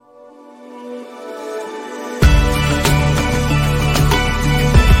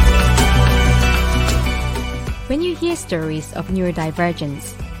hear stories of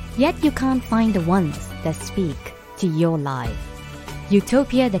neurodivergence, yet you can't find the ones that speak to your life.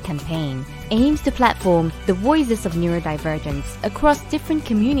 Utopia the campaign aims to platform the voices of neurodivergence across different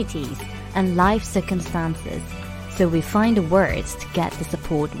communities and life circumstances, so we find the words to get the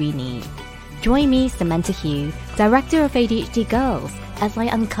support we need. Join me, Samantha Hugh, Director of ADHD Girls, as I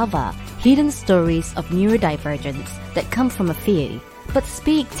uncover hidden stories of neurodivergence that come from a few, but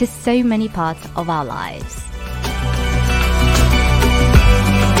speak to so many parts of our lives.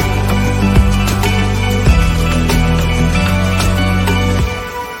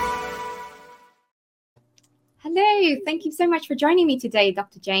 Hello, thank you so much for joining me today,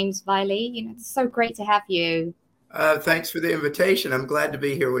 Dr. James Wiley. It's so great to have you. Thanks for the invitation. I'm glad to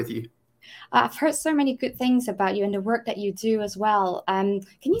be here with you. I've heard so many good things about you and the work that you do as well. Can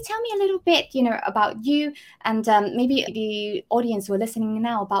you tell me a little bit, about you and maybe the audience who are listening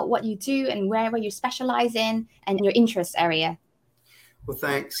now about what you do and where you specialize in and your interest area? Well,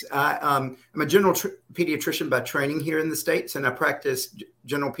 thanks. I'm a general pediatrician by training here in the States, and I practice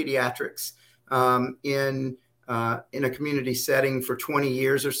general pediatrics in a community setting for 20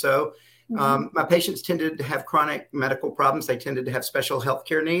 years or so. My patients tended to have chronic medical problems. They tended to have special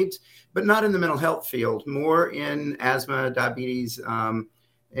healthcare needs, but not in the mental health field, more in asthma, diabetes,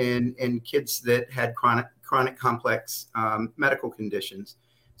 and kids that had chronic complex medical conditions.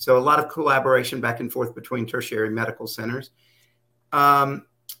 So a lot of collaboration back and forth between tertiary medical centers.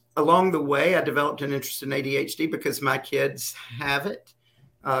 Along the way, I developed an interest in ADHD because my kids have it.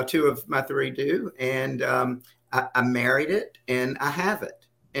 Two of my three do. And I married it and I have it.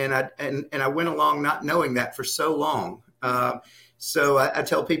 And I went along not knowing that for so long. So I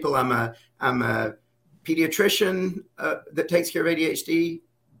tell people I'm a pediatrician that takes care of ADHD,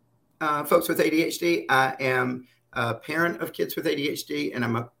 folks with ADHD. I am a parent of kids with ADHD, and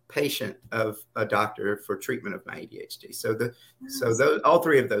I'm a patient of a doctor for treatment of my ADHD. So all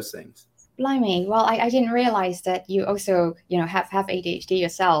three of those things. Blimey. Well, I didn't realize that you also, have ADHD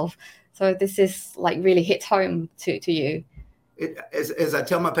yourself. So this is like really hits home to you. As I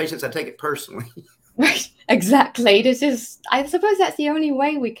tell my patients, I take it personally. Right, exactly. I suppose that's the only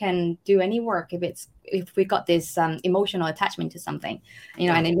way we can do any work if we got this emotional attachment to something,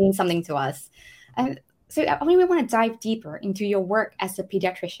 and it means something to us. So I really want to dive deeper into your work as a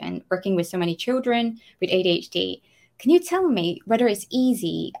pediatrician, working with so many children with ADHD. Can you tell me whether it's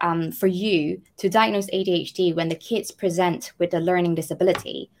easy for you to diagnose ADHD when the kids present with a learning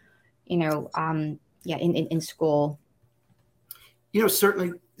disability, in school?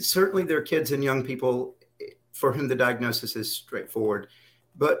 Certainly there are kids and young people for whom the diagnosis is straightforward.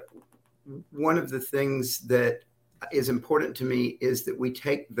 But one of the things that is important to me is that we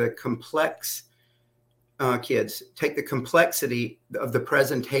take the complex take the complexity of the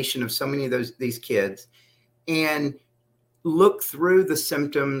presentation of so many of these kids and look through the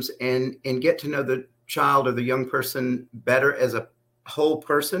symptoms and get to know the child or the young person better as a whole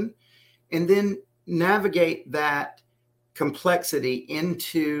person, and then navigate that complexity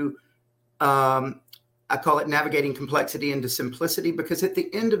into, I call it navigating complexity into simplicity, because at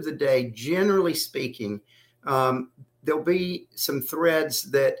the end of the day, generally speaking, there'll be some threads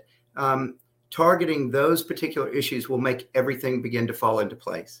that targeting those particular issues will make everything begin to fall into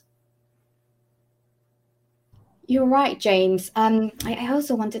place. You're right, James. I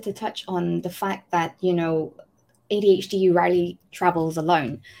also wanted to touch on the fact that, ADHD rarely travels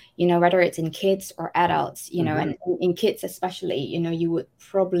alone, whether it's in kids or adults, and in kids especially, you would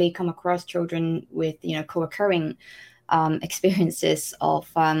probably come across children with, co-occurring experiences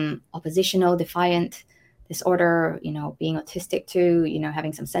of oppositional defiant disorder, being autistic too,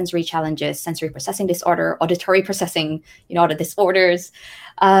 having some sensory challenges, sensory processing disorder, auditory processing, other disorders.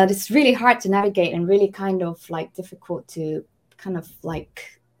 It's really hard to navigate and really kind of like difficult to kind of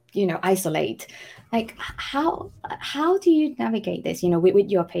like, isolate. Like how do you navigate this, with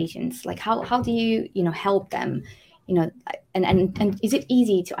your patients? Like how do you, help them, and is it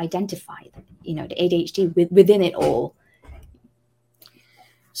easy to identify, the ADHD within it all?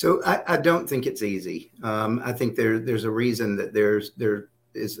 So I don't think it's easy. I think there's a reason that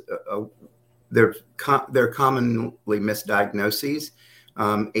there are commonly misdiagnoses,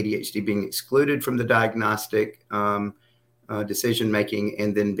 ADHD being excluded from the diagnostic decision making,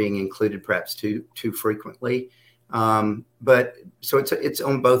 and then being included perhaps too frequently. But so it's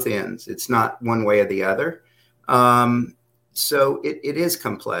on both ends. It's not one way or the other. So it is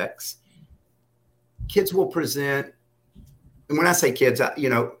complex. Kids will present. And when I say kids, at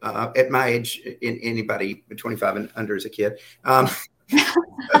my age, anybody 25 and under is a kid.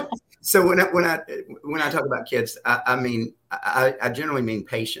 So when I talk about kids, I mean I generally mean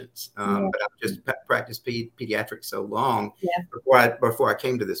patients, Yeah. but I've just practiced pediatrics so long Yeah. before I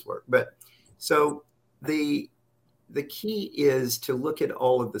came to this work. But so the key is to look at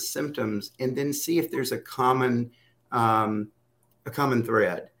all of the symptoms and then see if there's a common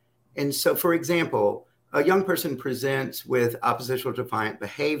thread. And so, for example, a young person presents with oppositional defiant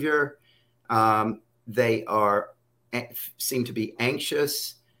behavior. They seem to be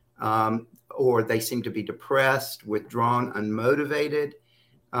anxious, or they seem to be depressed, withdrawn, unmotivated.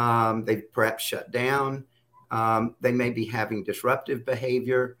 They perhaps shut down. They may be having disruptive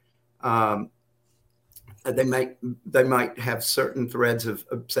behavior. They might have certain threads of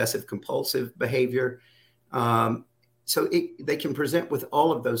obsessive compulsive behavior. So they can present with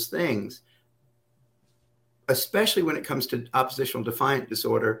all of those things, especially when it comes to oppositional defiant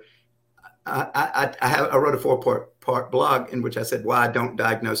disorder. I wrote a 4-part blog in which I said why I don't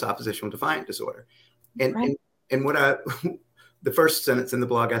diagnose oppositional defiant disorder. And, Right. and what the first sentence in the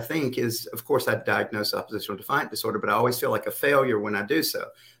blog, I think, is, of course, I diagnose oppositional defiant disorder, but I always feel like a failure when I do so.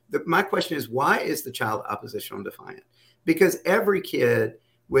 My question is, why is the child oppositional defiant? Because every kid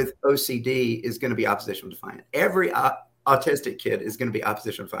with OCD is going to be oppositional defiant. Every autistic kid is going to be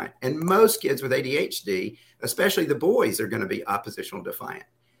oppositional defiant. And most kids with ADHD, especially the boys, are going to be oppositional defiant.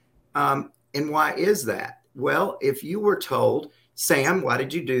 And why is that? Well, if you were told, Sam, why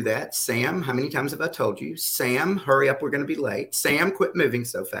did you do that? Sam, how many times have I told you? Sam, hurry up, we're going to be late. Sam, quit moving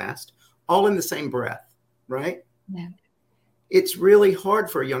so fast. All in the same breath, right? Yeah. It's really hard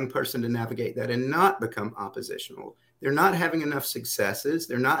for a young person to navigate that and not become oppositional. They're not having enough successes.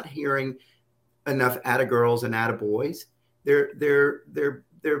 They're not hearing enough atta-girls and atta-boys. They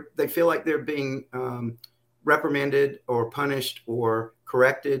feel like they're being reprimanded or punished or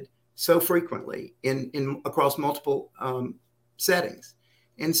corrected so frequently in across multiple settings.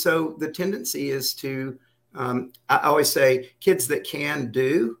 And so the tendency is to, I always say, kids that can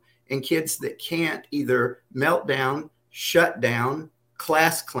do and kids that can't either melt down, shut down,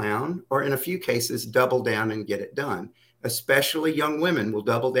 class clown, or in a few cases, double down and get it done. Especially young women will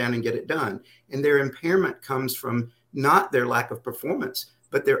double down and get it done. And their impairment comes from not their lack of performance,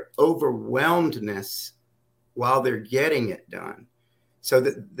 but their overwhelmedness while they're getting it done. So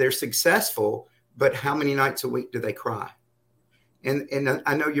that they're successful, but how many nights a week do they cry? And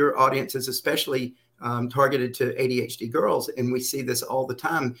I know your audience is especially targeted to ADHD girls, and we see this all the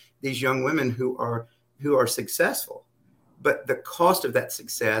time. These young women who are successful, but the cost of that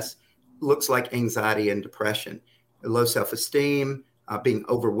success looks like anxiety and depression, low self-esteem, being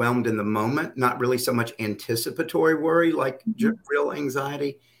overwhelmed in the moment, not really so much anticipatory worry like real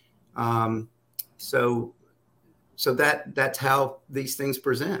anxiety. So that's how these things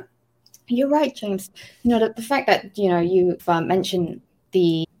present. You're right, James. The fact that, you've mentioned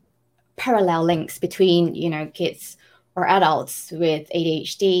the parallel links between, kids or adults with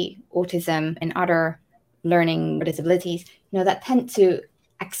ADHD, autism, and other learning disabilities, that tend to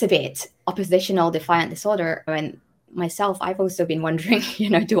exhibit oppositional defiant disorder. And myself, I've also been wondering,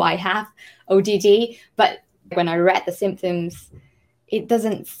 do I have ODD? But when I read the symptoms, it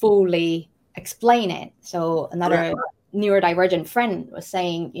doesn't fully explain it. So another neurodivergent friend was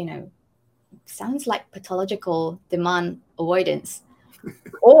saying, sounds like pathological demand avoidance.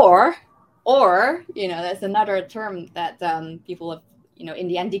 or there's another term that people have, in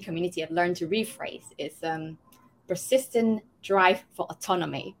the ND community have learned to rephrase is persistent drive for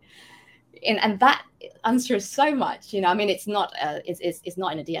autonomy. And that answers so much, I mean, it's not it's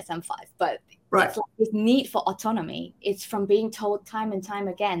not in a DSM-5, but it's like this need for autonomy. It's from being told time and time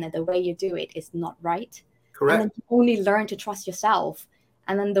again that the way you do it is not right. Correct. And then you only learn to trust yourself.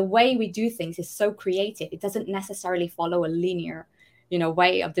 And then the way we do things is so creative. It doesn't necessarily follow a linear,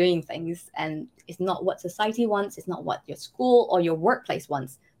 way of doing things. And it's not what society wants. It's not what your school or your workplace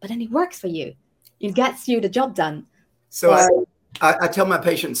wants. But then it works for you. It gets you the job done. So I tell my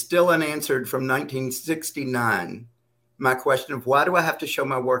patients, still unanswered from 1969, my question of why do I have to show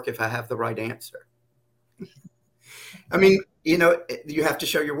my work if I have the right answer? I mean, you have to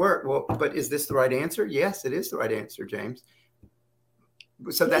show your work. Well, but is this the right answer? Yes, it is the right answer, James.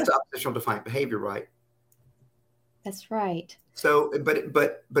 So that's oppositional defiant behavior, right? That's right. So,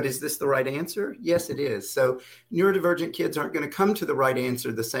 but is this the right answer? Yes, it is. So neurodivergent kids aren't going to come to the right answer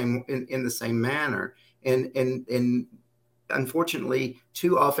in the same manner. And unfortunately,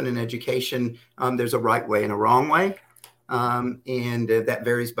 too often in education, there's a right way and a wrong way. And that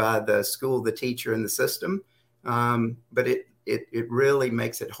varies by the school, the teacher, and the system. But it really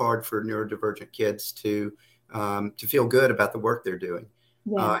makes it hard for neurodivergent kids to feel good about the work they're doing.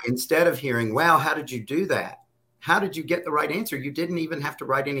 Yeah. Instead of hearing, wow, how did you do that? how did you get the right answer? You didn't even have to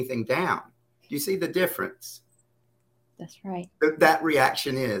write anything down. Do you see the difference? That's right. That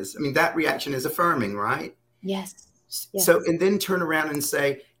reaction is, I mean, that reaction is affirming, right? Yes. Yes. So, and then turn around and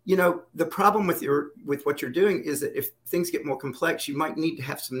say, you know, the problem with what you're doing is that if things get more complex, you might need to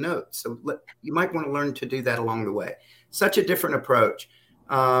have some notes. So you might want to learn to do that along the way. Such a different approach.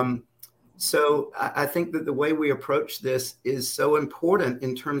 So I think that the way we approach this is so important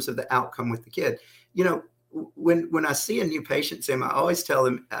in terms of the outcome with the kid. You know, when I see a new patient, Sam, I always tell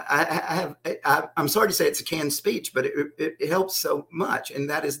them, I'm sorry to say it's a canned speech, but it helps so much. And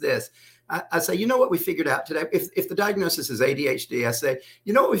that is this. I say, you know what we figured out today? If the diagnosis is ADHD, I say,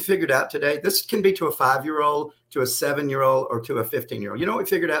 you know what we figured out today? This can be to a 5-year-old, to a 7-year-old, or to a 15-year-old. You know what we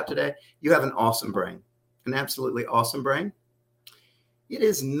figured out today? You have an awesome brain, an absolutely awesome brain. It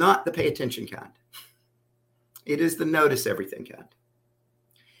is not the pay attention kind. It is the notice everything kind.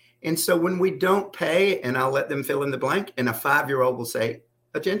 And so when we don't pay, and I'll let them fill in the blank, and a 5-year-old will say,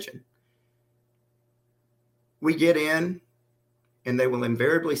 attention. We get in, and they will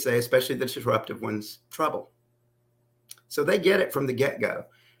invariably say, especially the disruptive ones, trouble. So they get it from the get-go.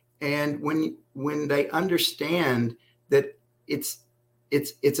 And when they understand that it's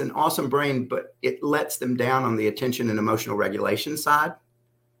an awesome brain, but it lets them down on the attention and emotional regulation side,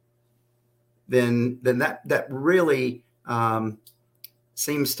 then that really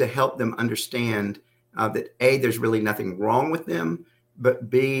seems to help them understand that A, there's really nothing wrong with them, but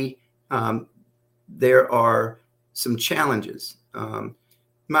B, there are some challenges. I'm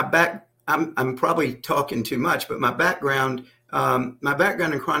probably talking too much, but my background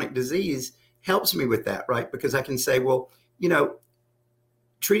in chronic disease helps me with that, right? Because I can say, well, you know,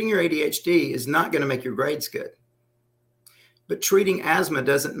 treating your ADHD is not going to make your grades good. But treating asthma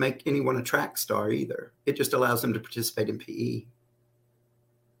doesn't make anyone a track star either. It just allows them to participate in PE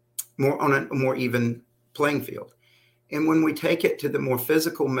more on a more even playing field. And when we take it to the more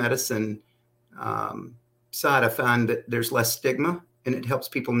physical medicine side, I find that there's less stigma, and it helps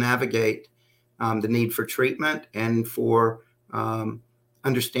people navigate the need for treatment and for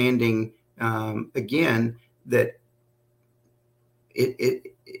understanding, again, that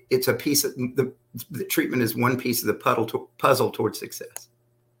it's a piece of the treatment is one piece of the puzzle towards success.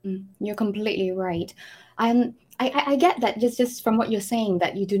 You're completely right. I get that just from what you're saying,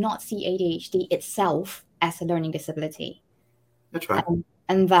 that you do not see ADHD itself as a learning disability. That's right.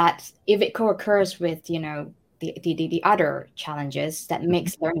 And that if it co-occurs with, you know, the other challenges that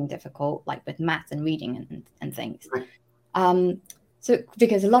makes learning difficult, like with math and reading and things. Right. So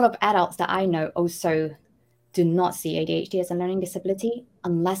because a lot of adults that I know also do not see ADHD as a learning disability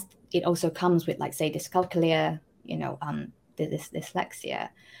unless it also comes with, like, say, dyscalculia, you know, this dyslexia.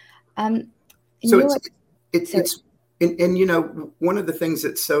 So it's you know, one of the things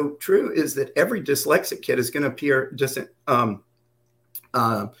that's so true is that every dyslexic kid is going to appear just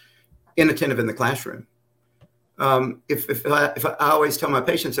inattentive in the classroom. If I always tell my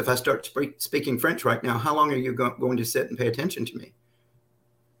patients, if I start speaking French right now, how long are you going to sit and pay attention to me?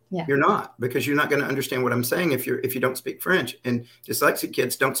 Yeah. You're not, because you're not going to understand what I'm saying if you don't speak French. And dyslexic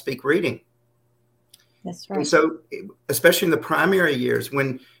kids don't speak reading. That's right. And so, especially in the primary years,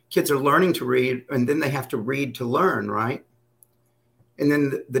 when kids are learning to read, and then they have to read to learn, right? And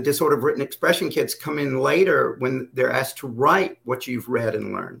then the disorder of written expression kids come in later when they're asked to write what you've read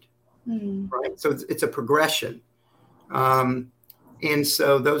and learned, right? So it's a progression. And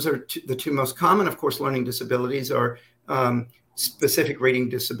so those are the two most common, of course. Learning disabilities are specific reading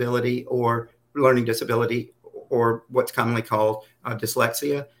disability or learning disability, or what's commonly called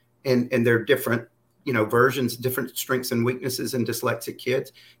dyslexia. And they're different, you know, versions, different strengths and weaknesses in dyslexic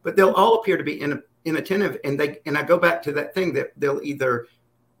kids, but they'll all appear to be inattentive. And I go back to that thing that they'll either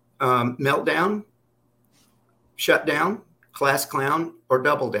melt down, shut down, class clown, or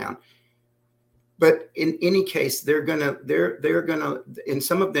double down. But in any case, they're gonna, in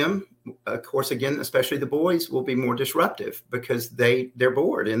some of them, of course, again, especially the boys, will be more disruptive because they're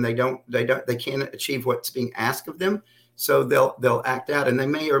bored and they can't achieve what's being asked of them. So they'll act out, and they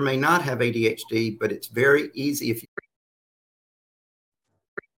may or may not have ADHD, but it's very easy if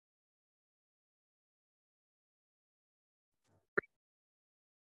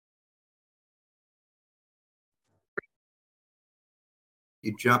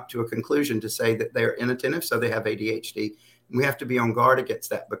you jump to a conclusion to say that they're inattentive, so they have ADHD. And we have to be on guard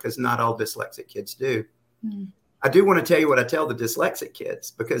against that because not all dyslexic kids do. I do want to tell you what I tell the dyslexic kids,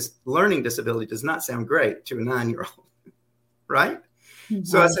 because learning disability does not sound great to a 9-year-old, right?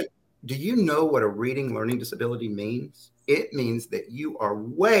 So I say, do you know what a reading learning disability means? It means that you are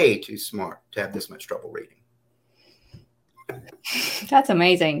way too smart to have this much trouble reading. That's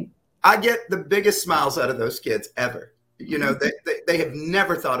amazing. I get the biggest smiles out of those kids ever. You know, they have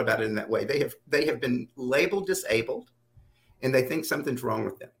never thought about it in that way. They have been labeled disabled, and they think something's wrong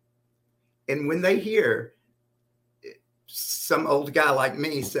with them. And when they hear some old guy like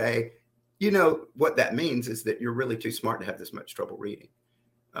me say, you know, what that means is that you're really too smart to have this much trouble reading.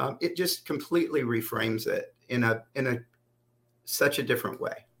 It just completely reframes it in such a different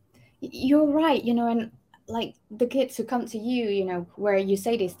way. You're right, you know, and like the kids who come to you, you know, where you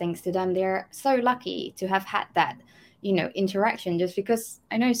say these things to them, they're so lucky to have had that, you know, interaction, just because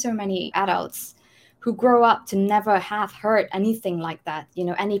I know so many adults who grow up to never have heard anything like that, you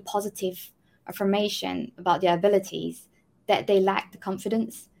know, any positive affirmation about their abilities, that they lack the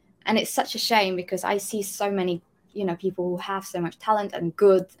confidence. And it's such a shame, because I see so many, you know, people who have so much talent and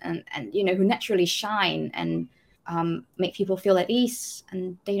good and you know, who naturally shine and make people feel at ease,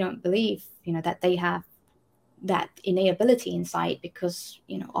 and they don't believe, you know, that they have that innate ability inside, because,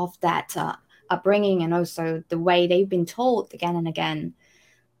 you know, of that upbringing, and also the way they've been told again and again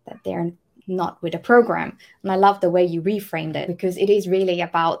that they're not with a program. And I love the way you reframed it, because it is really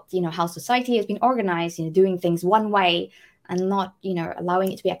about, you know, how society has been organized, you know, doing things one way, and not, you know,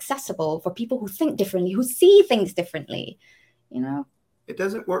 allowing it to be accessible for people who think differently, who see things differently, you know. It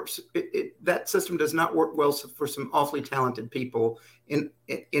doesn't work. That system does not work well for some awfully talented people in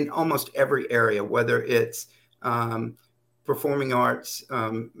almost every area, whether it's performing arts,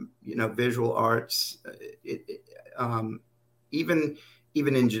 you know, visual arts, even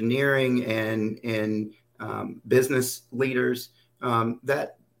engineering and business leaders.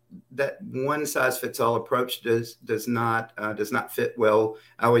 That one size fits all approach does not fit well.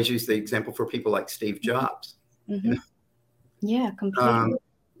 I always use the example for people like Steve Jobs. Mm-hmm. You know? Yeah, completely.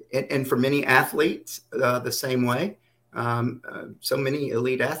 And for many athletes, the same way. So many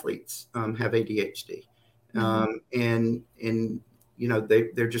elite athletes have ADHD, and you know,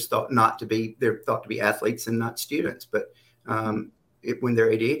 they're just thought to be athletes and not students. But when their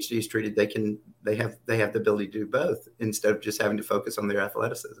ADHD is treated, they have the ability to do both, instead of just having to focus on their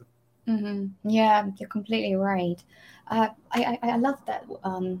athleticism. Yeah, you're completely right. I love that.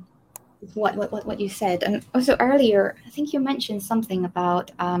 What you said, and also earlier, I think you mentioned something about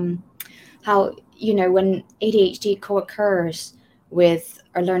how, you know, when ADHD co-occurs with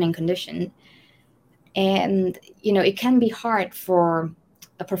a learning condition, and you know, it can be hard for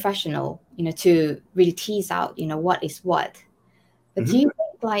a professional, you know, to really tease out, you know, what is what. But do you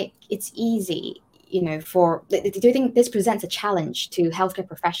think like it's easy, you know, do you think this presents a challenge to healthcare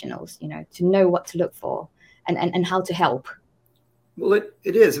professionals, you know, to know what to look for and how to help? Well,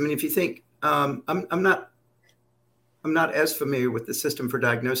 it is. I mean, if you think, I'm not as familiar with the system for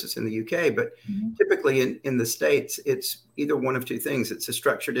diagnosis in the UK, but typically in the States, it's either one of two things. It's a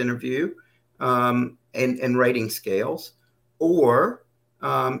structured interview and rating scales, or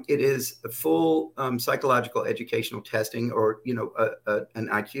it is a full psychological educational testing, or, you know, an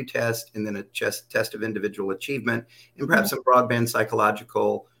IQ test, and then a test of individual achievement, and perhaps some broadband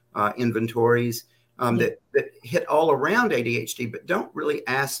psychological inventories that hit all around ADHD, but don't really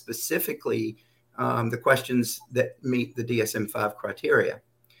ask specifically the questions that meet the DSM-5 criteria.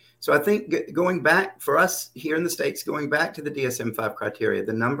 So I think going back for us here in the States, going back to the DSM-5 criteria,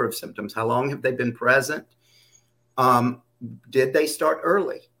 the number of symptoms, how long have they been present? Did they start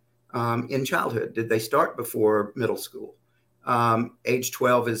early in childhood? Did they start before middle school? Age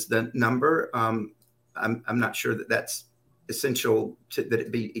 12 is the number. I'm not sure that that's essential that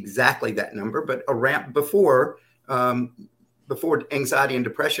it be exactly that number, but around before anxiety and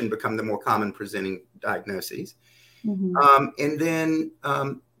depression become the more common presenting diagnoses. And then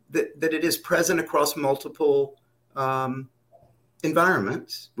that it is present across multiple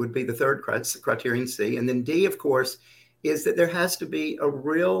environments would be the third criterion, C. And then D, of course, is that there has to be a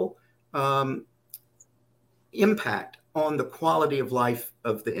real impact on the quality of life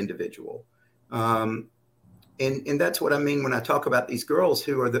of the individual. And that's what I mean when I talk about these girls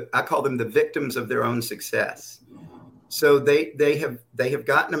who are I call them the victims of their own success. So they have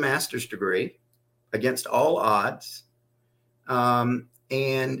gotten a master's degree against all odds. And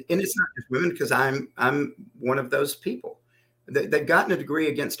it's not just women, because I'm one of those people. They've gotten a degree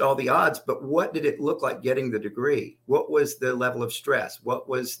against all the odds, but what did it look like getting the degree? What was the level of stress? What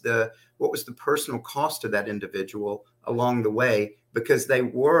was the personal cost to that individual along the way? Because they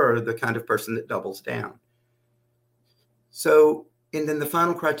were the kind of person that doubles down. So, and then the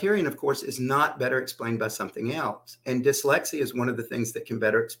final criterion, of course, is not better explained by something else. And dyslexia is one of the things that can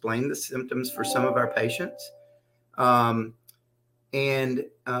better explain the symptoms for some of our patients. And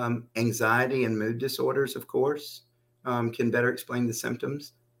anxiety and mood disorders, of course, can better explain the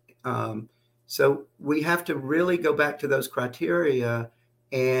symptoms. So we have to really go back to those criteria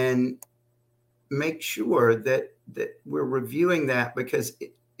and make sure that we're reviewing that, because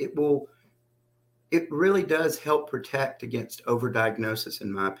it really does help protect against overdiagnosis,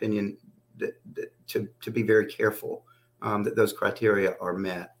 in my opinion, to be very careful that those criteria are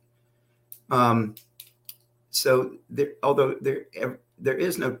met. So although there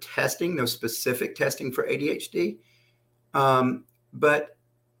is no testing, no specific testing for ADHD, but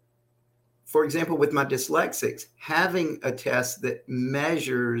for example, with my dyslexics, having a test that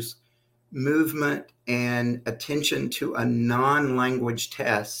measures movement and attention to a non-language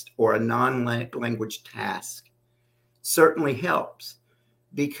test or a non-language task certainly helps,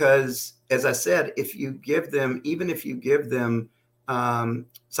 because, as I said, if you give them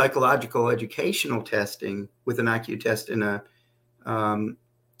psychological educational testing with an IQ test and an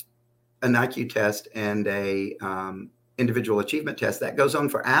IQ test and a individual achievement test, that goes on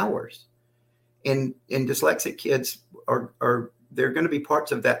for hours. And dyslexic kids there are going to be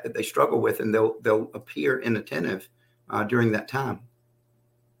parts of that they struggle with, and they'll appear inattentive during that time.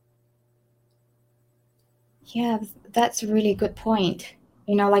 Yeah, that's a really good point.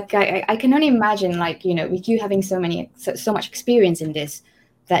 Like I can only imagine, like, with you having so much experience in this,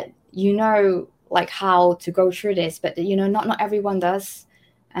 that like how to go through this, but not everyone does.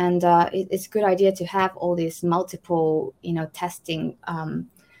 And it's a good idea to have all these multiple, testing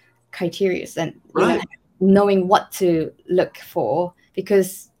criteria, and Right. Knowing what to look for,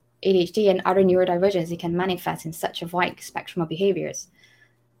 because ADHD and other neurodivergence, it can manifest in such a wide spectrum of behaviors.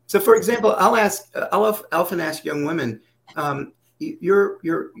 So, for example, I'll often ask young women,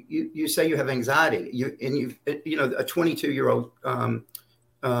 you say you have anxiety, a 22-year-old,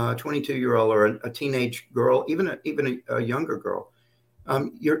 22-year-old or a teenage girl, even a younger girl.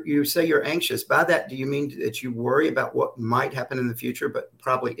 You say you're anxious. By that, do you mean that you worry about what might happen in the future, but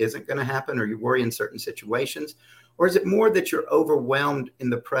probably isn't going to happen, or you worry in certain situations? Or is it more that you're overwhelmed in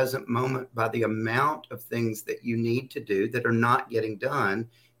the present moment by the amount of things that you need to do that are not getting done,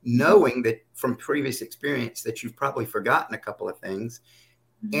 knowing that from previous experience that you've probably forgotten a couple of things,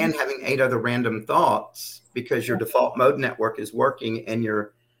 and having 8 other random thoughts because your default mode network is working and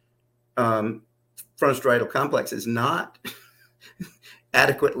your frontostriatal complex is not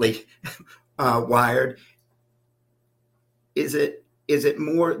adequately wired? Is it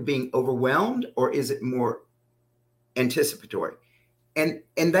more being overwhelmed, or is it more anticipatory? And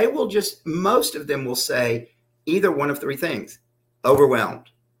they will most of them will say either one of 3 things: overwhelmed,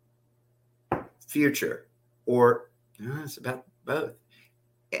 future, or it's about both.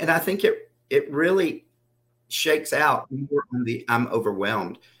 And I think it really shakes out more on the I'm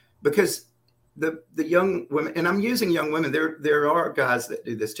overwhelmed, because the young women, and I'm using young women, there are guys that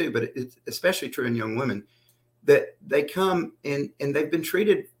do this too, but it's especially true in young women, that they come in and they've been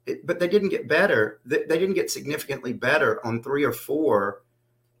treated, but they didn't get better. They didn't get significantly better on 3 or 4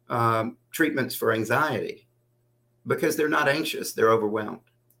 treatments for anxiety, because they're not anxious, they're overwhelmed.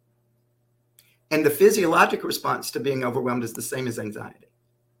 And the physiologic response to being overwhelmed is the same as anxiety.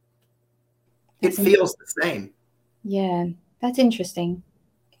 It feels the same. Yeah, that's interesting.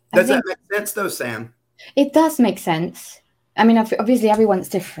 Does that make sense though, Sam? It does make sense. I mean, obviously everyone's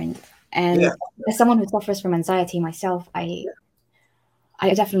different. And as someone who suffers from anxiety myself, I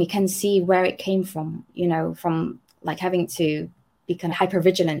definitely can see where it came from, from like having to be kind of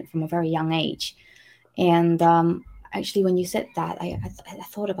hypervigilant from a very young age. And actually, when you said that, I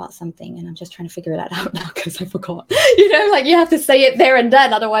thought about something, and I'm just trying to figure it out now because I forgot. Like you have to say it there and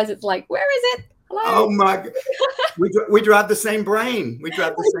then, otherwise it's like, where is it? Hello? Oh my God. We drive the same brain. We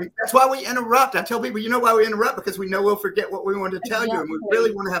drive the same. That's why we interrupt. I tell people, why we interrupt? Because we know we'll forget what we want to tell you, and we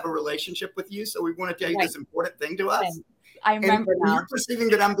really want to have a relationship with you. So we want to tell you this important thing to us. I remember now. You're perceiving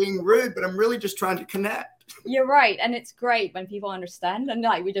that I'm being rude, but I'm really just trying to connect. You're right. And it's great when people understand, and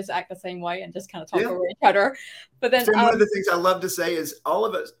like we just act the same way and just kind of talk over each other. But then one of the things I love to say is all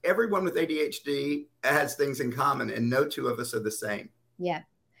of us, everyone with ADHD has things in common, and no 2 of us are the same. Yeah.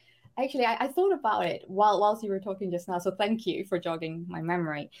 Actually, I thought about it whilst you were talking just now. So thank you for jogging my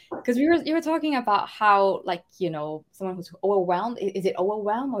memory, because you were talking about how, like, someone who's overwhelmed, is it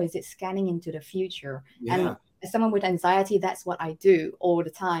overwhelmed or is it scanning into the future? Yeah. And as someone with anxiety, that's what I do all the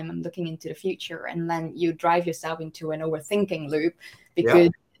time. I'm looking into the future, and then you drive yourself into an overthinking loop because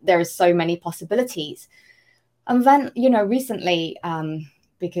there's so many possibilities. And then, recently,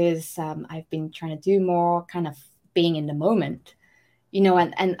 because I've been trying to do more kind of being in the moment,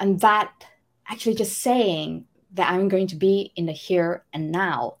 and that actually just saying that I'm going to be in the here and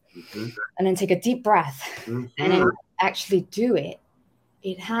now, and then take a deep breath and then actually do it.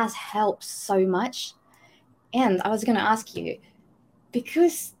 It has helped so much. And I was going to ask you,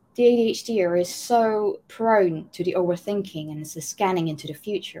 because the ADHDer is so prone to the overthinking and the scanning into the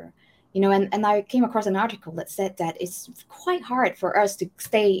future. And I came across an article that said that it's quite hard for us to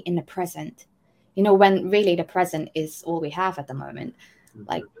stay in the present, when really the present is all we have at the moment.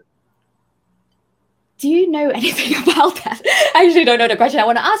 Like, do you know anything about that? I actually don't know the question I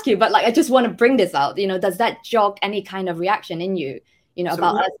want to ask you, but like, I just want to bring this out. Does that jog any kind of reaction in you,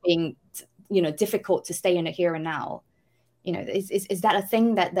 about us being, difficult to stay in the here and now? Is that a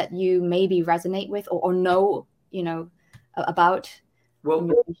thing that you maybe resonate with or know, about? Well,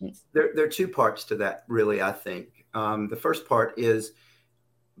 there are two parts to that, really, I think. The first part is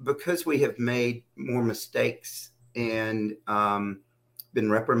because we have made more mistakes and been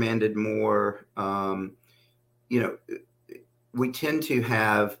reprimanded more, we tend to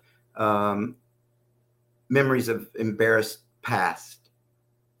have memories of embarrassed past,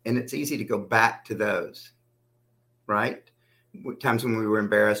 and it's easy to go back to those, right? Times when we were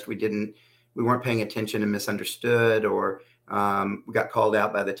embarrassed, we weren't paying attention and misunderstood, or we got called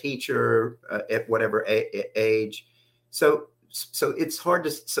out by the teacher at whatever age. So it's hard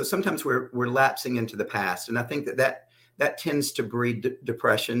to. So sometimes we're lapsing into the past, and I think that tends to breed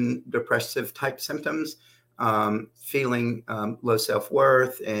depressive type symptoms, feeling low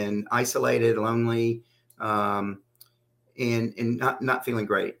self-worth and isolated, lonely, and not feeling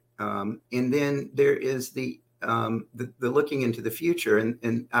great. And then there is the looking into the future,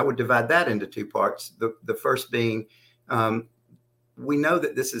 and I would divide that into two parts. The first being, we know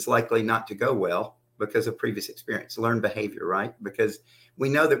that this is likely not to go well because of previous experience, learned behavior, right? Because we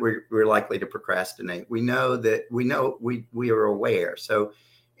know that we're likely to procrastinate. We know that we are aware. So,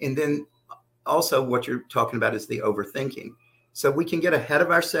 and then also what you're talking about is the overthinking. So we can get ahead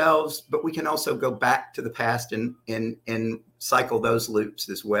of ourselves, but we can also go back to the past and cycle those loops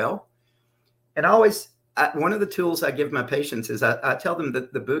as well. And one of the tools I give my patients is I tell them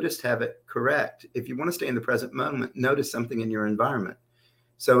that the Buddhists have it correct. If you want to stay in the present moment, notice something in your environment.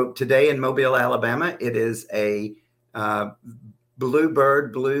 So today in Mobile, Alabama, it is a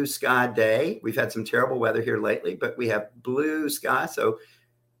blue sky day. We've had some terrible weather here lately, but we have blue sky. So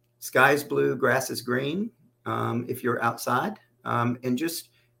sky is blue, grass is green. If you're outside, and just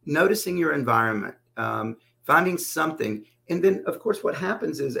noticing your environment, finding something. And then, of course, what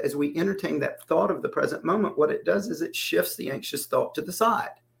happens is as we entertain that thought of the present moment, what it does is it shifts the anxious thought to the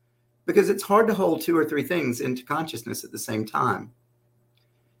side, because it's hard to hold two or three things into consciousness at the same time.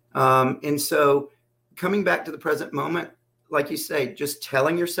 And so coming back to the present moment, like you say, just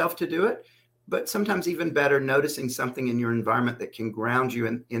telling yourself to do it, but sometimes even better, noticing something in your environment that can ground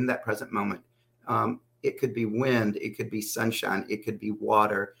you in that present moment. It could be wind, it could be sunshine, it could be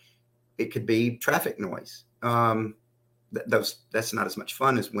water, it could be traffic noise. That's not as much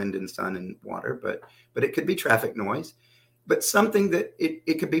fun as wind and sun and water, but it could be traffic noise. But something that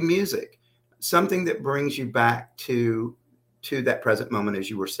it could be music, something that brings you back to that present moment,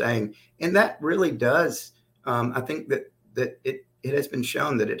 as you were saying. And that really does, I think that it has been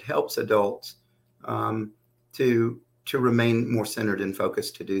shown that it helps adults to remain more centered and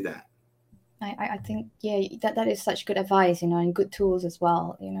focused to do that. I think, yeah, that is such good advice, and good tools as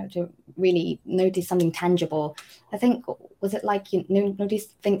well, to really notice something tangible. I think, was it like, notice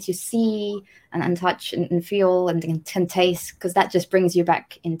things you see and touch and feel and can taste, because that just brings you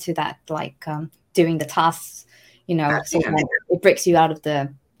back into that, like, doing the tasks, so it breaks you out of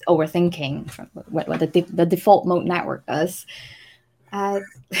the overthinking from what the default mode network does. I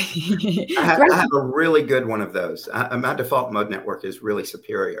have a really good one of those. My default mode network is really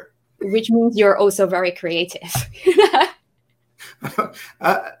superior. Which means you're also very creative.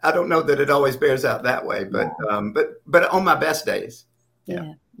 I don't know that it always bears out that way, but on my best days.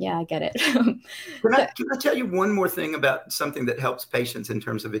 Yeah, I get it. Can I tell you one more thing about something that helps patients in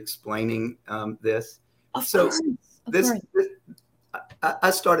terms of explaining this? Of course. I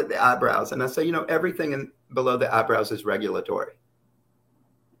start at the eyebrows, and I say, everything below the eyebrows is regulatory.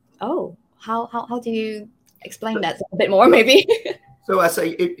 Oh, how do you explain that a bit more, maybe? So I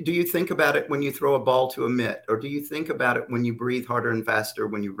say, do you think about it when you throw a ball to a mitt, or do you think about it when you breathe harder and faster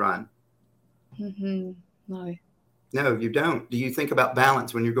when you run? Mm-hmm. No, you don't. Do you think about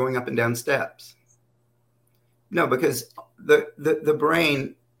balance when you're going up and down steps? No, because the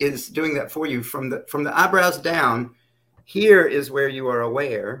brain is doing that for you from the eyebrows down. Here is where you are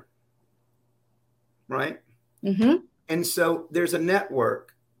aware, right? Mm-hmm. And so there's a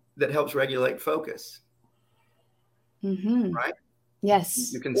network that helps regulate focus, right?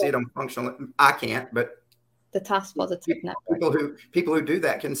 Yes. You can see it on functional. I can't, but the task positive network. People who do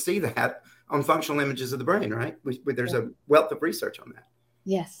that can see that on functional images of the brain, right? There's a wealth of research on that.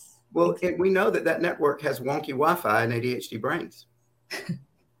 Yes. Well, exactly. We know that network has wonky Wi-Fi in ADHD brains.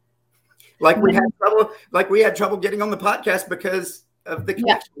 Like we had trouble getting on the podcast because of the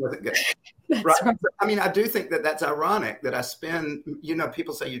connection wasn't good. Right. I mean, I do think that that's ironic that I spend,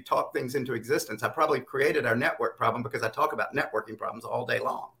 people say you talk things into existence. I probably created our network problem because I talk about networking problems all day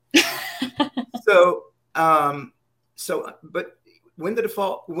long. But when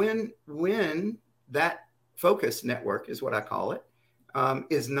that focus network is what I call it,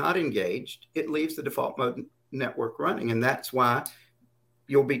 is not engaged, it leaves the default mode network running. And that's why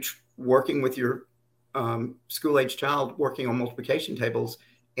you'll be working with your school-age child, working on multiplication tables,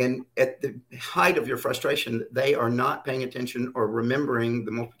 and at the height of your frustration, they are not paying attention or remembering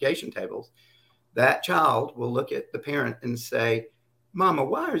the multiplication tables. That child will look at the parent and say, "Mama,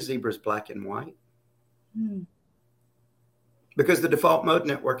 why are zebras black and white?" Because the default mode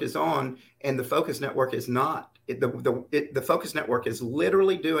network is on and the focus network is not. The focus network is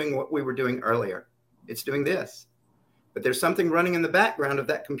literally doing what we were doing earlier. It's doing this. But there's something running in the background of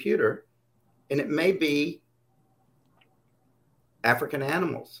that computer, and it may be African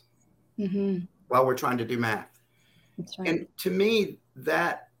animals while we're trying to do math. That's right. And to me,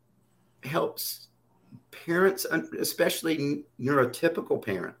 that helps parents, especially neurotypical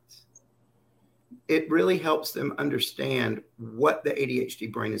parents. It really helps them understand what the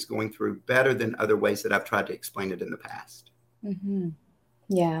ADHD brain is going through better than other ways that I've tried to explain it in the past.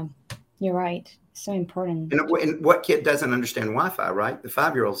 Yeah, you're right. So important. And what kid doesn't understand Wi-Fi, right? The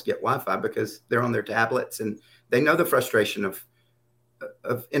 5-year-olds get Wi-Fi because they're on their tablets and they know the frustration of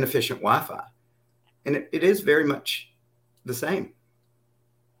inefficient Wi-Fi. And it is very much the same.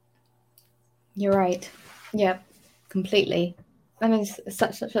 You're right. Yeah, completely. I mean,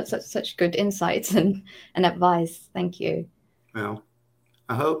 such good insights and advice. Thank you. Well,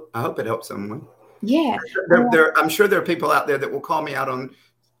 I hope it helps someone. Yeah. I'm sure there are people out there that will call me out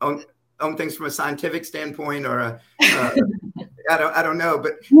on things from a scientific standpoint or I don't know,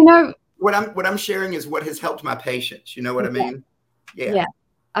 but what I'm sharing is what has helped my patients. You know what I mean? Yeah.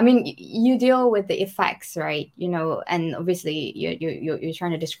 I mean, you deal with the effects, right? And obviously you're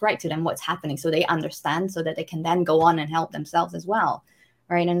trying to describe to them what's happening so they understand, so that they can then go on and help themselves as well,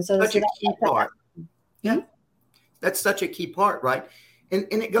 right? And so that's a key part. Yeah, that's such a key part, right? And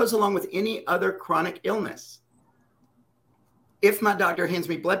it goes along with any other chronic illness. If my doctor hands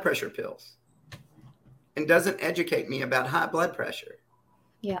me blood pressure pills and doesn't educate me about high blood pressure,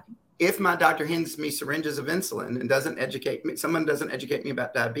 if my doctor hands me syringes of insulin and someone doesn't educate me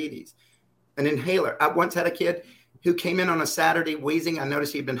about diabetes, an inhaler. I once had a kid who came in on a Saturday wheezing. I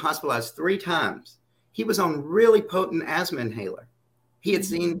noticed he'd been hospitalized 3 times. He was on really potent asthma inhaler. He had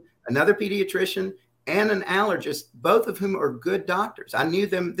seen another pediatrician and an allergist, both of whom are good doctors. I knew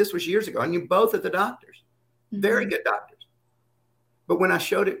them. This was years ago. I knew both of the doctors, very good doctors. But when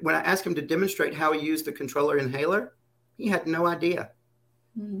I asked him to demonstrate how he used the controller inhaler, he had no idea.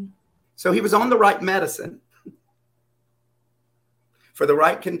 So he was on the right medicine for the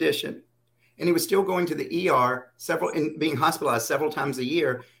right condition. And he was still going to the ER and being hospitalized several times a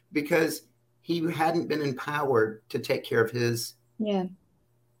year because he hadn't been empowered to take care of his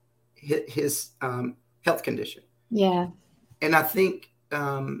health condition. Yeah. And I think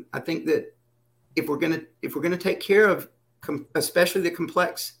that if we're gonna take care of especially the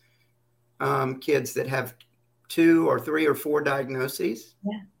complex kids that have 2 or 3 or 4 diagnoses,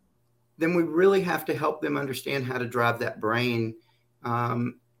 then we really have to help them understand how to drive that brain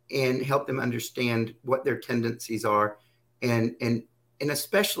and help them understand what their tendencies are and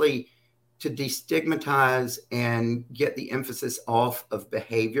especially to destigmatize and get the emphasis off of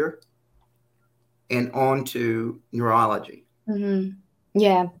behavior and onto neurology.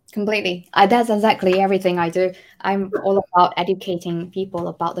 Yeah, completely. That's exactly everything I do. I'm all about educating people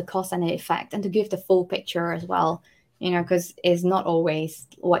about the cause and the effect and to give the full picture as well, because it's not always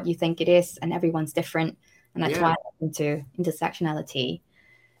what you think it is and everyone's different. And that's why I look into intersectionality.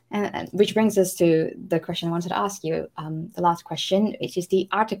 And which brings us to the question I wanted to ask you, the last question, which is the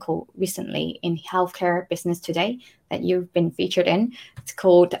article recently in Healthcare Business Today that you've been featured in. It's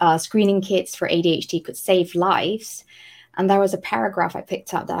called Screening Kids for ADHD Could Save Lives. And there was a paragraph I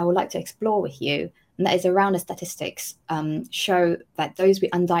picked up that I would like to explore with you. And that is around the statistics show that those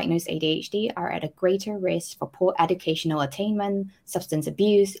with undiagnosed ADHD are at a greater risk for poor educational attainment, substance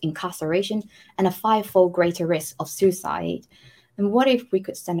abuse, incarceration, and a 5-fold greater risk of suicide. And what if we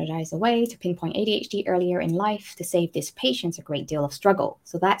could standardize a way to pinpoint ADHD earlier in life to save these patients a great deal of struggle?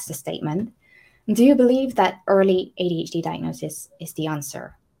 So that's the statement. And do you believe that early ADHD diagnosis is the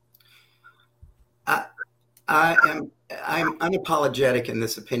answer? I'm unapologetic in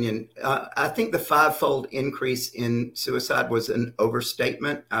this opinion. I think the 5-fold increase in suicide was an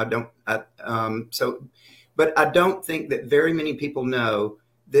overstatement. But I don't think that very many people know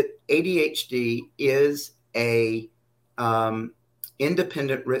that ADHD is a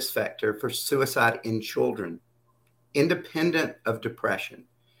independent risk factor for suicide in children, independent of depression,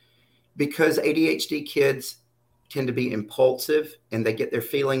 because ADHD kids tend to be impulsive and they get their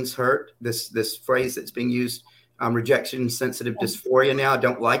feelings hurt. This phrase that's being used, rejection sensitive dysphoria. Now, I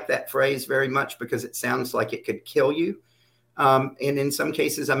don't like that phrase very much because it sounds like it could kill you. And in some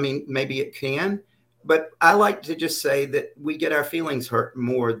cases, I mean, maybe it can, but I like to just say that we get our feelings hurt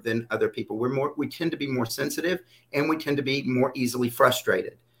more than other people. We tend to be more sensitive, and we tend to be more easily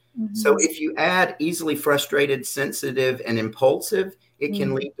frustrated. Mm-hmm. So if you add easily frustrated, sensitive, and impulsive, it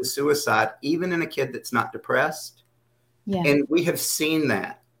can lead to suicide, even in a kid that's not depressed. Yeah. And we have seen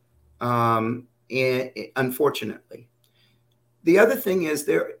that, unfortunately. The other thing is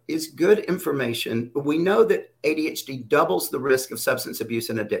there is good information. We know that ADHD doubles the risk of substance abuse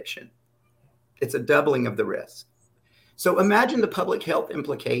and addiction. It's a doubling of the risk. So imagine the public health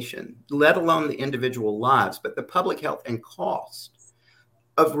implication, let alone the individual lives, but the public health and cost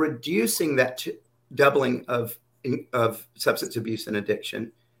of reducing that doubling of substance abuse and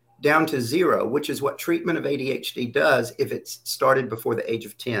addiction down to zero, which is what treatment of ADHD does if it's started before the age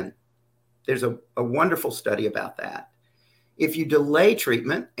of 10. There's a wonderful study about that. If you delay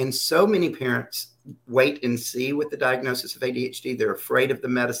treatment, and so many parents wait and see with the diagnosis of ADHD, they're afraid of the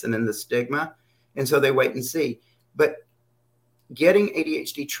medicine and the stigma, and so they wait and see. But getting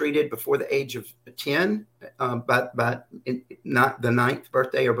ADHD treated before the age of 10, by not the 9th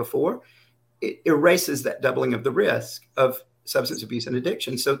birthday or before, it erases that doubling of the risk of substance abuse and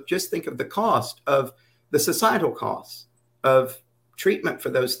addiction. So just think of the cost of the societal costs of treatment for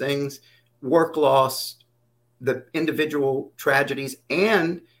those things, work loss, the individual tragedies,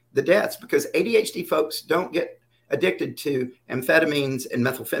 and the deaths, because ADHD folks don't get addicted to amphetamines and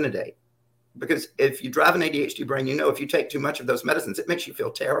methylphenidate. Because if you drive an ADHD brain, you know, if you take too much of those medicines, it makes you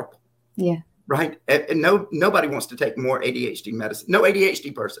feel terrible. Yeah. Right. And nobody wants to take more ADHD medicine. No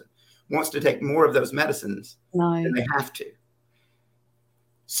ADHD person wants to take more of those medicines than they have to.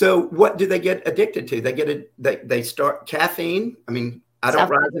 So what do they get addicted to? They start caffeine. I mean, I don't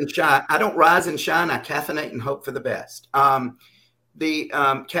rise and shine. I caffeinate and hope for the best.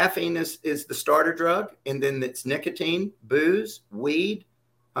 The caffeine is the starter drug, and then it's nicotine, booze, weed,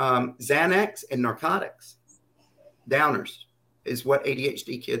 Xanax, and narcotics. Downers is what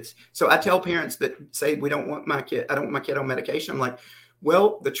ADHD kids. So I tell parents that say I don't want my kid on medication. I'm like,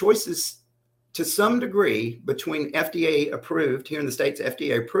 well, the choice is to some degree between FDA approved, here in the States,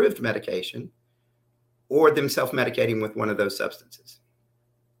 FDA approved medication, or them self-medicating with one of those substances.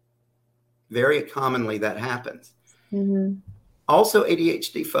 Very commonly that happens. Mm-hmm. Also,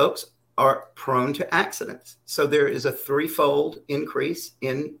 ADHD folks are prone to accidents. So there is a 3-fold increase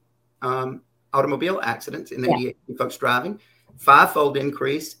in automobile accidents in ADHD folks driving, 5-fold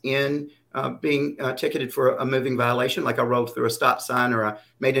increase in being ticketed for a moving violation, like I rolled through a stop sign, or I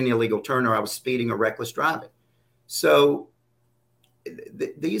made an illegal turn, or I was speeding or reckless driving. So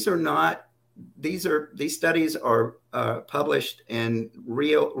these studies are published and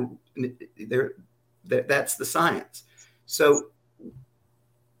real. That's the science. So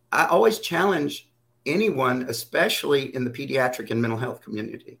I always challenge anyone, especially in the pediatric and mental health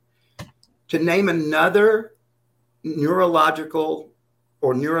community, to name another neurological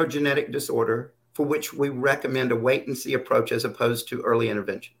or neurogenetic disorder for which we recommend a wait and see approach as opposed to early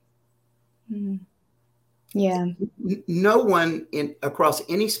intervention. Mm. Yeah. No one across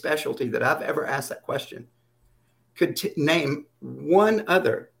any specialty that I've ever asked that question could name one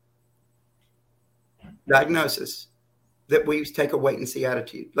other diagnosis that we take a wait and see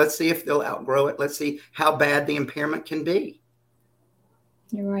attitude. Let's see if they'll outgrow it. Let's see how bad the impairment can be.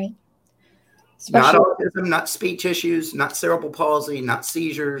 You're right. Not autism, not speech issues, not cerebral palsy, not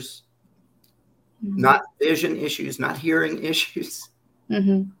seizures, not vision issues, not hearing issues.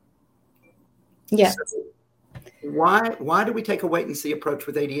 Mm-hmm. Yeah. So why do we take a wait and see approach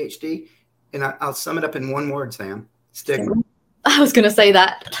with ADHD? And I'll sum it up in one word, Sam: stigma. I was going to say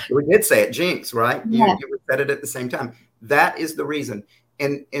that. We did say it, jinx, right? Yeah. You said it at the same time. That is the reason.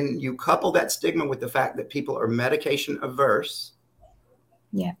 And you couple that stigma with the fact that people are medication averse.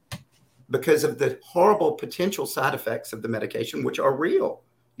 Yeah. Because of the horrible potential side effects of the medication, which are real.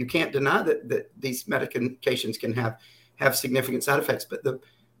 You can't deny that these medications can have significant side effects. But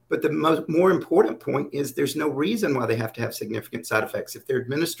the more important point is there's no reason why they have to have significant side effects. If they're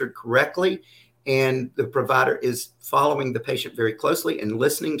administered correctly and the provider is following the patient very closely and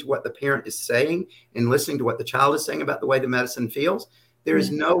listening to what the parent is saying and listening to what the child is saying about the way the medicine feels, there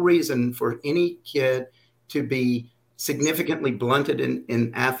is no reason for any kid to be significantly blunted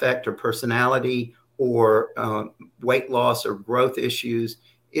in affect or personality or weight loss or growth issues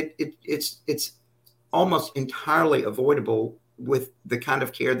it's almost entirely avoidable with the kind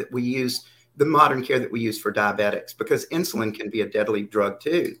of care that we use, the modern care that we use for diabetics, because insulin can be a deadly drug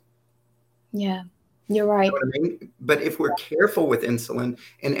too. Yeah, you're right. You know what I mean? But if we're careful with insulin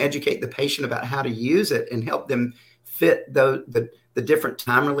and educate the patient about how to use it and help them fit the different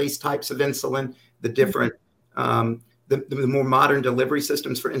time release types of insulin, the different the more modern delivery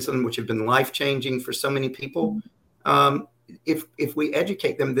systems for insulin, which have been life changing for so many people, if we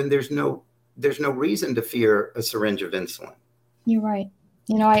educate them, then there's no reason to fear a syringe of insulin. You're right.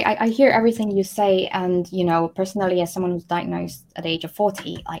 You know, I hear everything you say, and you know, personally, as someone who's diagnosed at the age of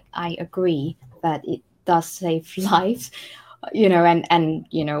 40, I agree that it does save lives, you know, and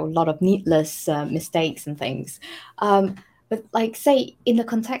you know, a lot of needless mistakes and things. But like, say, in the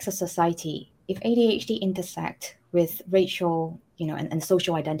context of society, if ADHD intersect with racial, you know, and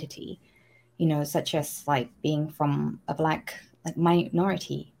social identity, you know, such as like being from a Black, like,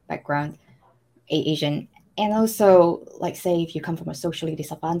 minority background, Asian, and also like, say, if you come from a socially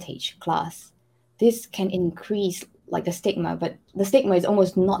disadvantaged class, this can increase like the stigma. But the stigma is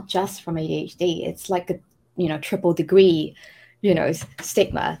almost not just from ADHD. It's like a, you know, triple degree, you know,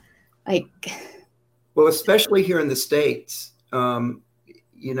 stigma. Like, well, especially here in the States,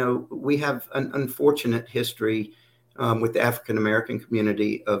 you know, we have an unfortunate history with the African American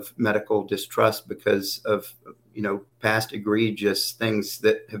community of medical distrust because of, you know, past egregious things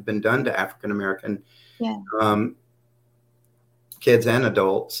that have been done to African American kids and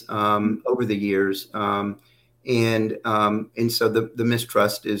adults over the years, and so the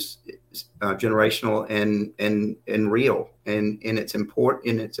mistrust is generational and real, and it's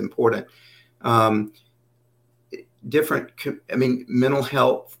important. Different, I mean, mental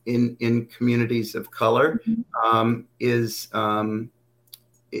health in communities of color is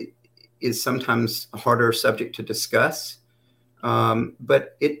sometimes a harder subject to discuss,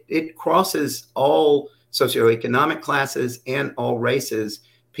 but it crosses all socioeconomic classes and all races.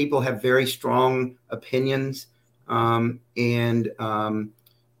 People have very strong opinions, and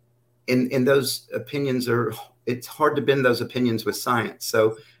those opinions it's hard to bend those opinions with science.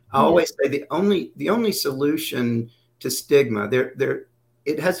 So I always say the only solution to stigma,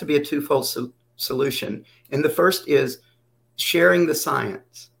 it has to be a twofold solution. And the first is sharing the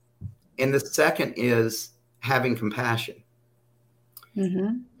science, and the second is having compassion.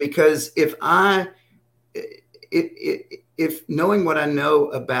 Because if knowing what I know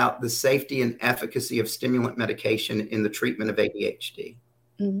about the safety and efficacy of stimulant medication in the treatment of ADHD,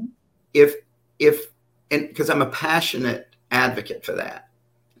 and because I'm a passionate advocate for that,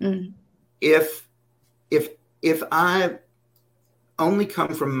 if I only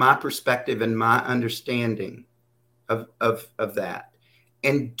come from my perspective and my understanding of that,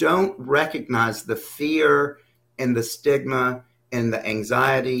 and don't recognize the fear and the stigma and the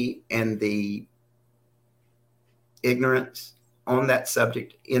anxiety and the ignorance on that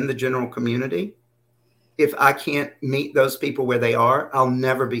subject in the general community, if I can't meet those people where they are, I'll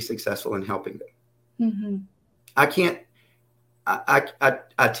never be successful in helping them. I can't.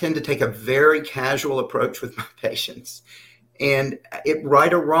 I tend to take a very casual approach with my patients, and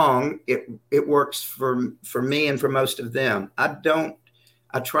right or wrong, it works for me and for most of them.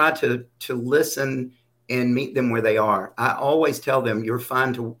 I try to listen and meet them where they are. I always tell them you're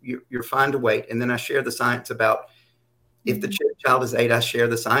fine to wait, and then I share the science about, if the child is 8, I share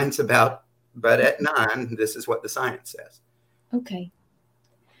the science about, but at 9, this is what the science says. Okay.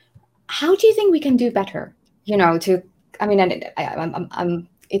 How do you think we can do better? You know,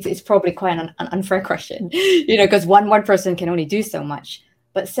 it's probably quite an unfair question, you know, because one person can only do so much.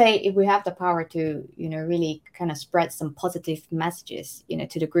 But say if we have the power to, you know, really kind of spread some positive messages, you know,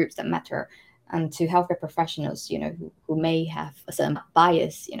 to the groups that matter, and to healthcare professionals, you know, who may have a certain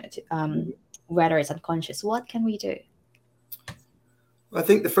bias, you know, to, whether it's unconscious, what can we do? Well, I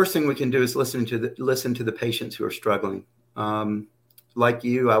think the first thing we can do is listen to the patients who are struggling. Like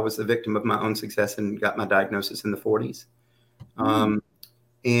you, I was the victim of my own success and got my diagnosis in the 40s.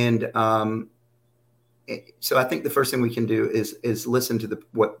 So I think the first thing we can do is listen to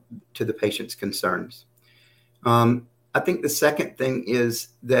the patient's concerns. I think the second thing is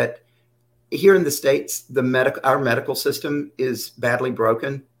that here in the States, our medical system is badly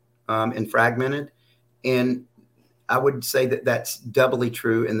broken and fragmented, and I would say that that's doubly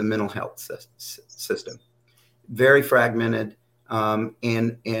true in the mental health system. Very fragmented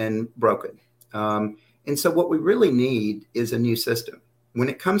and broken. And so what we really need is a new system. When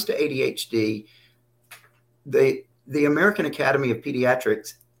it comes to ADHD, the American Academy of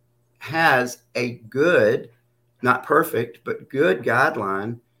Pediatrics has a good, not perfect, but good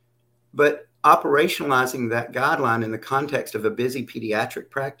guideline. But operationalizing that guideline in the context of a busy pediatric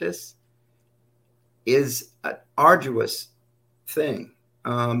practice is an arduous thing.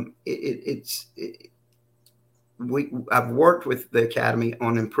 I've worked with the Academy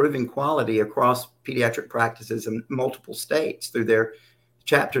on improving quality across pediatric practices in multiple states through their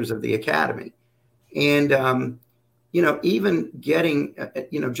chapters of the Academy. And, even getting,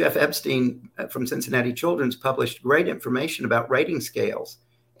 Jeff Epstein from Cincinnati Children's published great information about rating scales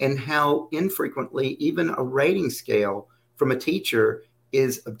and how infrequently even a rating scale from a teacher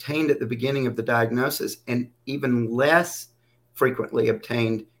is obtained at the beginning of the diagnosis, and even less frequently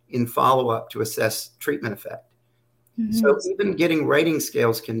obtained in follow-up to assess treatment effect. Mm-hmm. So even getting rating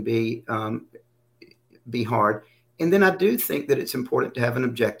scales can be hard. And then I do think that it's important to have an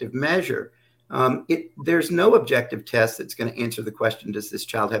objective measure. There's no objective test that's going to answer the question, does this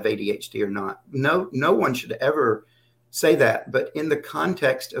child have ADHD or not? No one should ever say that. But in the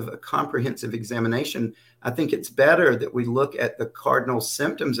context of a comprehensive examination, I think it's better that we look at the cardinal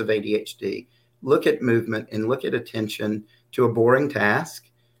symptoms of ADHD, look at movement, and look at attention to a boring task,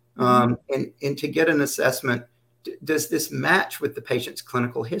 and to get an assessment. Does this match with the patient's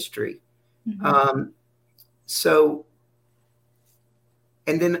clinical history? Mm-hmm.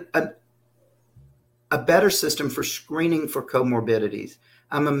 And then a better system for screening for comorbidities.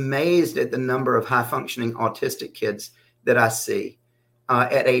 I'm amazed at the number of high-functioning autistic kids that I see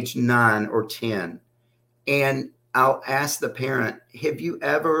at age 9 or 10. And I'll ask the parent,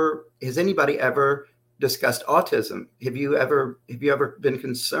 has anybody ever discussed autism? Have you ever been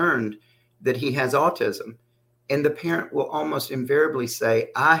concerned that he has autism? And the parent will almost invariably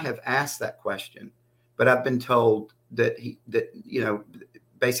say, I have asked that question, but I've been told that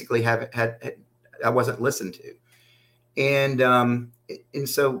basically I wasn't listened to. And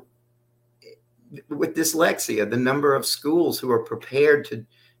so with dyslexia, the number of schools who are prepared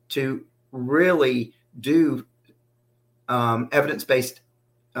to really do evidence-based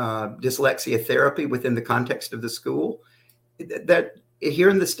dyslexia therapy within the context of the school, that here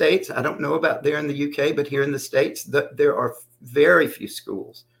in the States, I don't know about there in the UK, but here in the States, there are very few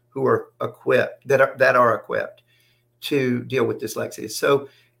schools who are equipped, that are equipped to deal with dyslexia. So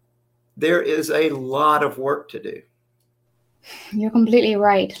there is a lot of work to do. You're completely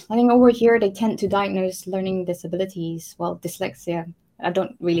right. I think over here, they tend to diagnose learning disabilities. Well, dyslexia, I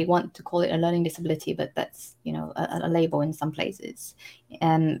don't really want to call it a learning disability, but that's, a label in some places.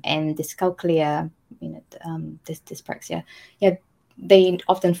 And dyscalculia, dyspraxia. Yeah, they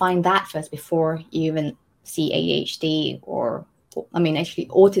often find that first before you even see ADHD or, actually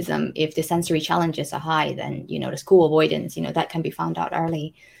autism. If the sensory challenges are high, then, the school avoidance, that can be found out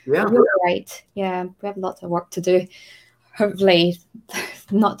early. Yeah. You're right. Yeah, we have lots of work to do. Hopefully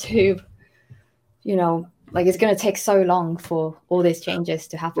not too, it's going to take so long for all these changes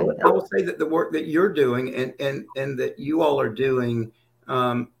to happen. Well, I will say that the work that you're doing and that you all are doing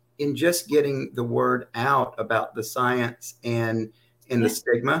in just getting the word out about the science and the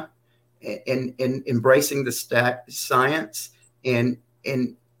stigma and embracing the science and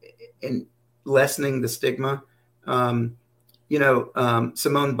lessening the stigma. Simone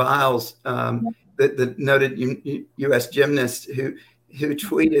Biles, the noted U.S. gymnast who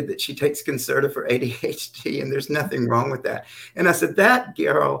tweeted that she takes Concerta for ADHD, and there's nothing wrong with that. And I said, that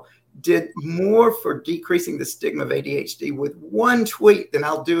girl did more for decreasing the stigma of ADHD with one tweet than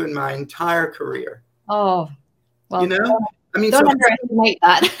I'll do in my entire career. Oh, well, don't so underestimate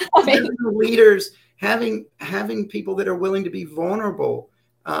that. Leaders having people that are willing to be vulnerable,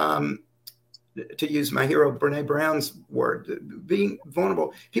 to use my hero Brene Brown's word, being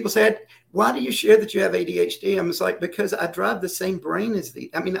vulnerable. People said, why do you share that you have ADHD? I'm just like, because I drive the same brain as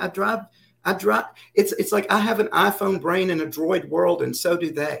I drive, it's like I have an iPhone brain in a Droid world, and so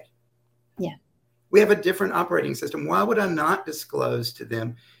do they. Yeah. We have a different operating system. Why would I not disclose to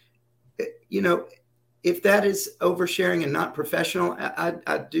them? If that is oversharing and not professional,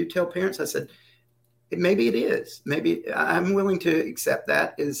 I do tell parents, I said, maybe it is. Maybe I'm willing to accept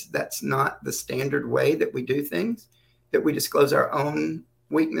that's not the standard way that we do things, that we disclose our own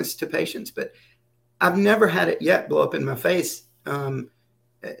weakness to patients. But I've never had it yet blow up in my face.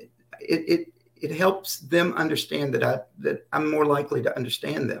 It helps them understand that I'm more likely to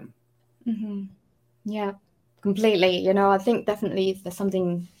understand them. Mm-hmm. Yeah, completely. I think definitely there's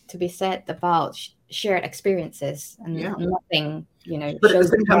something to be said about shared experiences and nothing, But at the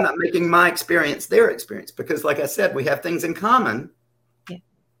same time, I'm not making my experience their experience, because like I said, we have things in common. Yeah.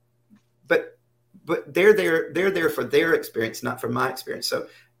 But they're there for their experience, not for my experience. So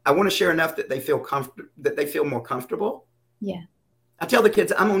I want to share enough that they feel more comfortable. Yeah. I tell the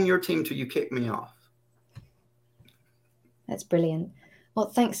kids, I'm on your team till you kick me off. That's brilliant. Well,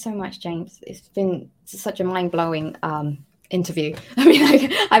 thanks so much, James. It's been such a mind-blowing interview. I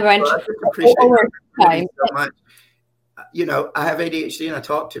mean, I went Well, I just appreciate over time. so much. You know, I have ADHD and I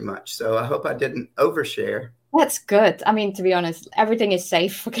talk too much, so I hope I didn't overshare. That's good. I mean, to be honest, everything is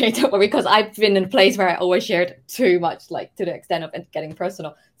safe. Okay, don't worry, because I've been in a place where I always shared too much, like to the extent of it getting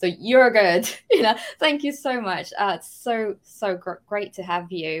personal. So you're good. Thank you so much. It's so great to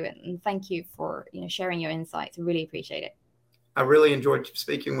have you, and thank you for sharing your insights. I really appreciate it. I really enjoyed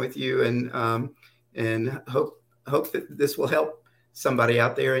speaking with you, and hope that this will help somebody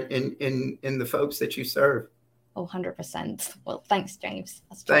out there in the folks that you serve. Oh, 100%. Well, thanks, James.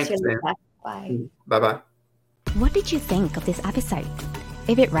 Thanks, man. Bye. Bye-bye. What did you think of this episode?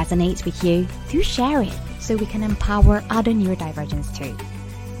 If it resonates with you, do share it so we can empower other neurodivergents too.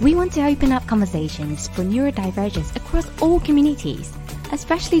 We want to open up conversations for neurodivergence across all communities,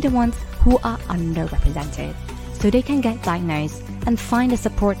 especially the ones who are underrepresented, so they can get diagnosed and find the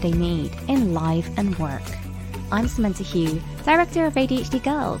support they need in life and work. I'm Samantha Hugh, Director of ADHD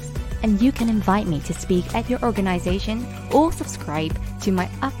Girls, and you can invite me to speak at your organization or subscribe to my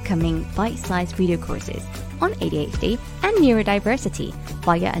upcoming bite-sized video courses on ADHD and neurodiversity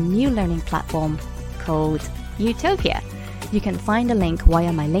via a new learning platform called Utopia. You can find a link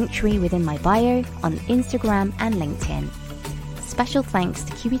via my Linktree within my bio on Instagram and LinkedIn. Special thanks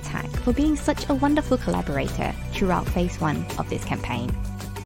to QE Tech for being such a wonderful collaborator throughout phase 1 of this campaign.